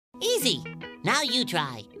Easy. Now you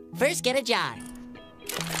try. First, get a jar.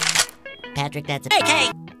 Patrick, that's a...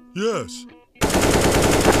 Hey! Yes.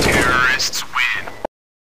 Terrorists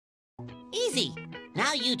win. Easy.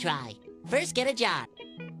 Now you try. First, get a jar.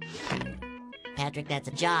 Patrick, that's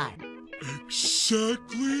a jar.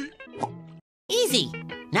 Exactly. Easy.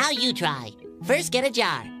 Now you try. First, get a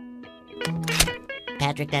jar.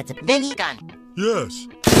 Patrick, that's a big gun. Yes.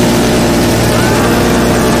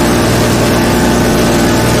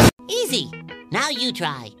 Easy. Now you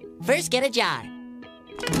try. First, get a jar.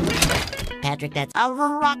 Patrick, that's a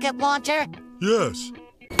rocket launcher. Yes.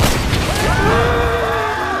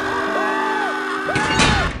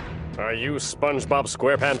 Are you SpongeBob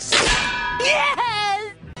SquarePants?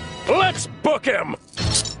 Yes! Let's book him!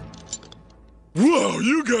 Wow,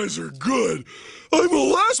 you guys are good. I'm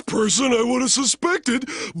the last person I would have suspected,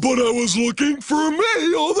 but I was looking for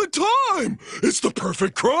me all the time. It's the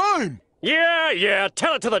perfect crime. Yeah,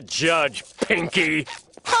 tell it to the judge, Pinky.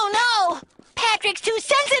 Oh no! Patrick's too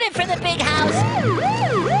sensitive for the big house!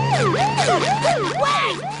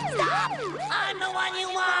 Wait! Stop! I'm the one you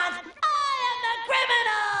want! I am the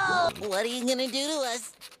criminal! What are you gonna do to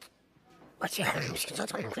us?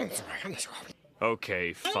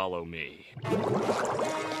 Okay, follow me.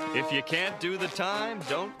 If you can't do the time,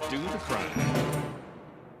 don't do the crime.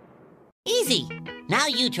 Easy. Now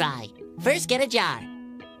you try. First, get a jar.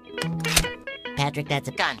 Patrick, that's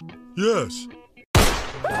a gun. Yes.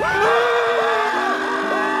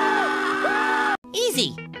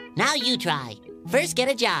 Easy. Now you try. First, get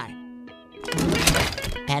a jar.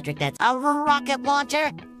 Patrick, that's a rocket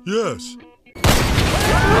launcher. Yes.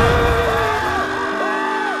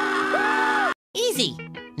 Easy.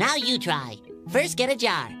 Now you try. First, get a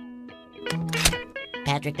jar.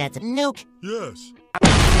 Patrick, that's a nuke. Yes.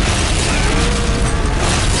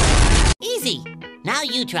 Easy. Now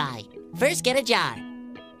you try. First, get a jar.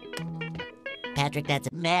 Patrick, that's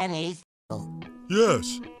a mayonnaise.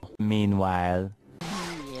 Yes. Meanwhile...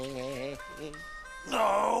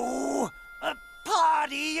 No! A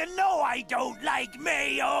party? You know I don't like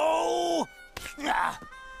mayo!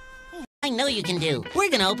 I know you can do. We're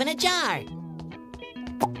gonna open a jar.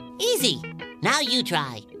 Easy. Now you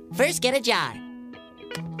try. First, get a jar.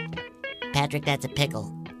 Patrick, that's a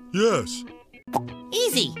pickle. Yes.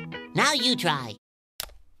 Easy. Now you try.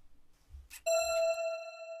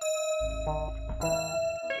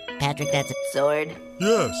 Patrick, that's a sword.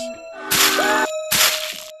 Yes.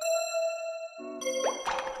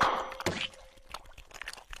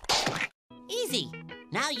 Easy.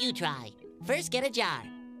 Now you try. First, get a jar.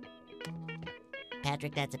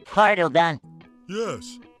 Patrick, that's a portal gun.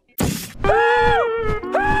 Yes.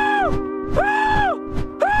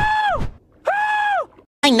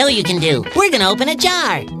 I know you can do. We're gonna open a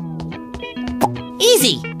jar.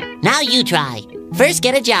 Easy. Now you try. First,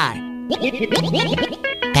 get a jar.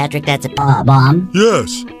 Patrick, that's a bomb.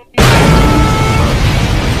 Yes.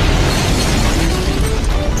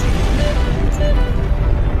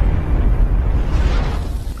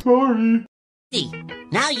 Sorry. Easy.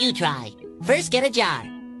 Now you try. First, get a jar.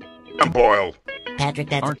 Lamp oil. Patrick,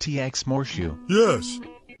 that's a RTX Morshoe. Yes.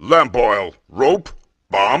 Lamp oil. Rope.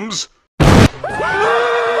 Bombs.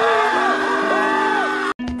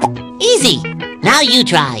 Easy. Now you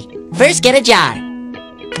try. First, get a jar.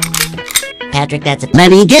 Patrick, that's a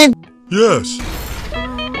money gun. Yes.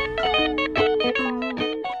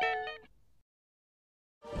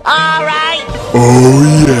 All right. Oh,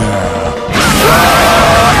 yeah.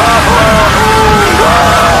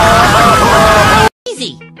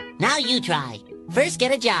 Easy. Now you try. First,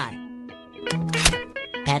 get a jar.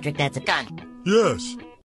 Patrick, that's a gun. Yes.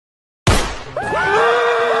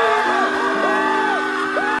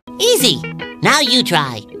 Easy. Now you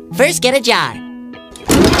try. First, get a jar.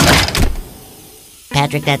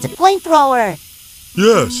 Patrick, that's a flamethrower.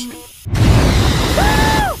 Yes.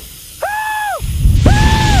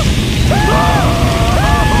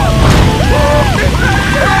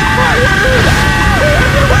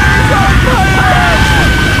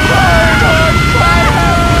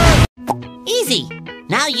 Easy.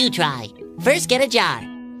 Now you try. First, get a jar.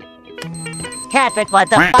 Patrick, what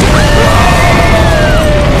the fuck?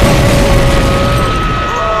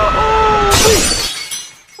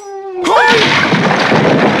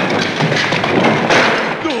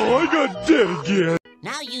 No, I got dead again.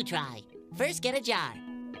 Now you try. First, get a jar.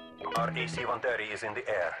 Our AC-130 is in the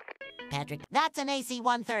air. Patrick, that's an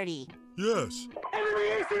AC-130. Yes.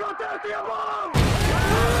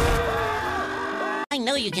 I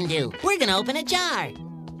know you can do. We're gonna open a jar.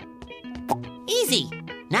 Easy.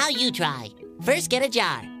 Now you try. First, get a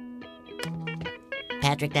jar.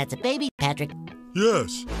 Patrick, that's a baby. Patrick.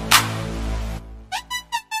 Yes.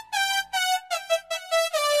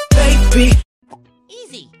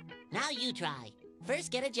 Easy. Now you try.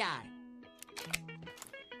 First get a jar.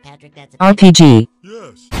 Patrick, that's a... RPG.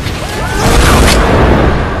 Yes.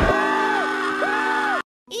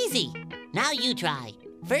 Easy. Now you try.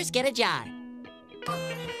 First get a jar.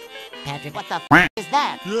 Patrick, what the is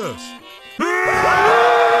that? Yes.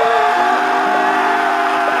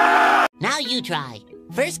 Now you try.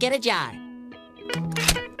 First get a jar.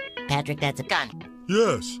 Patrick, that's a gun.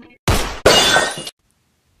 Yes.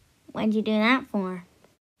 What'd you do that for?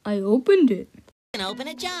 I opened it. You can open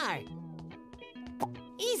a jar.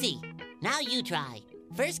 Easy. Now you try.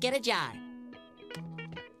 First get a jar.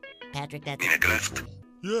 Patrick, that's a...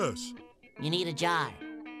 Yes. You need a jar.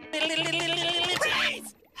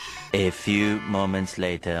 A few moments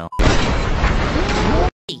later.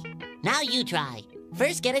 Now you try.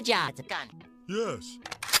 First get a jar. It's a gun. Yes.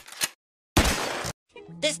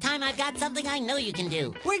 This time I've got something I know you can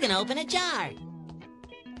do. We're gonna open a jar.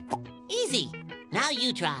 Easy. Now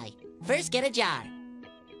you try. First get a jar.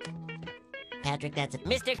 Patrick, that's a...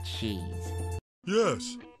 Mr. Cheese.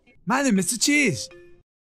 Yes. My name is Mr. Cheese.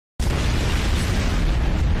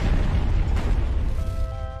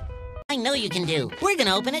 I know you can do. We're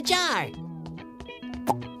gonna open a jar.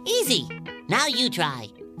 Easy. Now you try.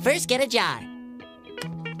 First get a jar.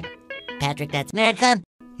 Patrick, that's... Nerd.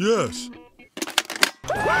 Yes.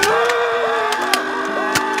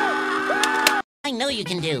 I know you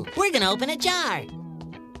can do. We're gonna open a jar.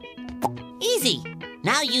 Easy.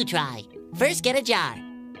 Now you try. First get a jar.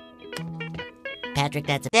 Patrick,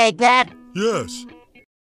 that's a... Take that. Yes.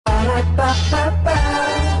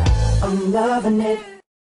 I'm loving it.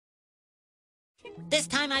 This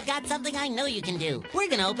time I've got something I know you can do. We're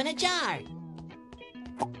gonna open a jar.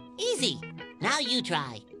 Easy. Now you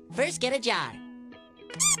try. First get a jar.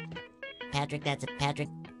 Patrick, that's a... Patrick.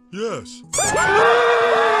 Yes.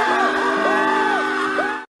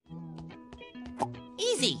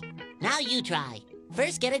 Easy. Now you try.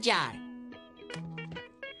 First get a jar.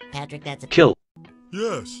 Patrick, that's a... Kill.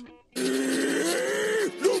 Yes.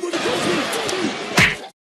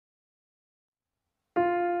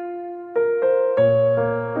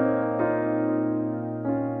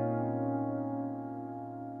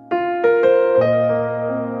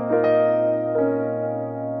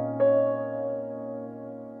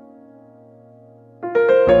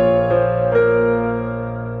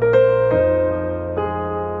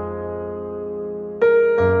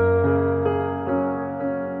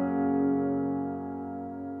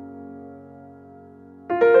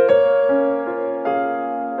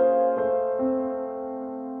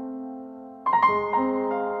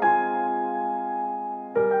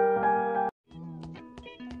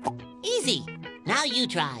 Easy. Now you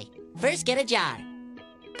try. First get a jar.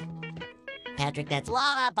 Patrick, that's...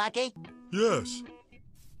 Law, Bucky. Yes.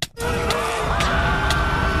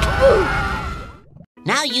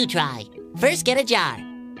 Now you try. First get a jar.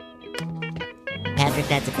 Patrick,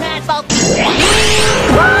 that's a...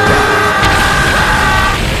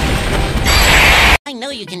 I know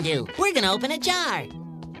you can do. We're gonna open a jar.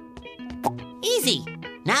 Easy.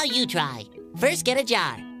 Now you try. First get a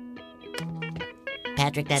jar.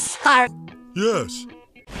 Patrick, that's... Hard. Yes.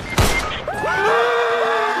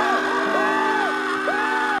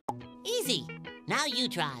 Easy. Now you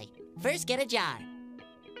try. First get a jar.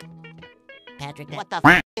 Patrick, what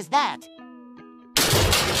the is that?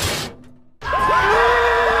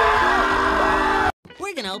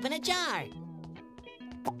 We're gonna open a jar.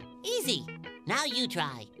 Easy. Now you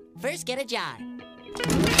try. First get a jar.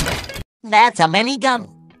 That's a minigun.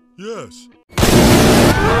 Yes.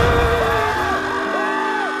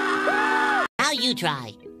 Now you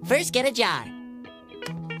try. First get a jar.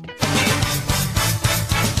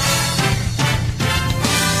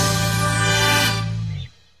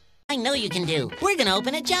 I know you can do. We're gonna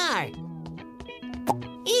open a jar.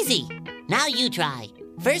 Easy. Now you try.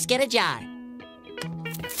 First get a jar.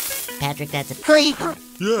 Patrick, that's a... Creeper.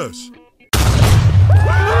 Yes.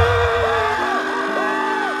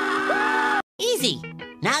 Easy.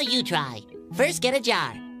 Now you try. First get a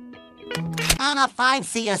jar. On a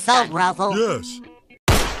 5C assault rifle. Yes.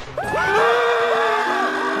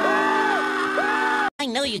 I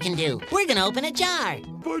know you can do. We're gonna open a jar.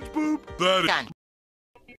 Punch boop. That Done.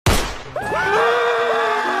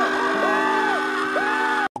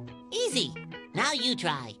 Easy. Now you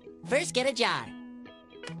try. First get a jar.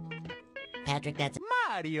 Patrick, that's...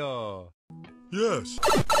 Mario. Yes.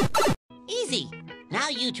 Easy. Now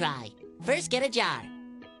you try. First get a jar.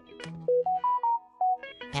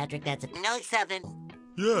 Patrick, that's a... No, 7.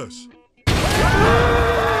 Yes.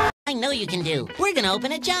 I know you can do. We're gonna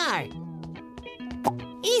open a jar.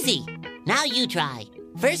 Easy. Now you try.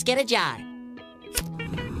 First get a jar.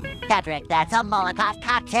 Patrick, that's a Molotov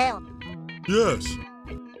cocktail. Yes.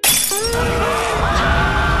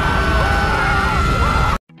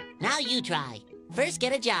 Now you try. First,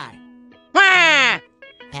 get a jar.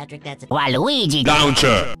 Patrick, that's a Waluigi.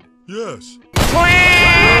 Launcher. Yes.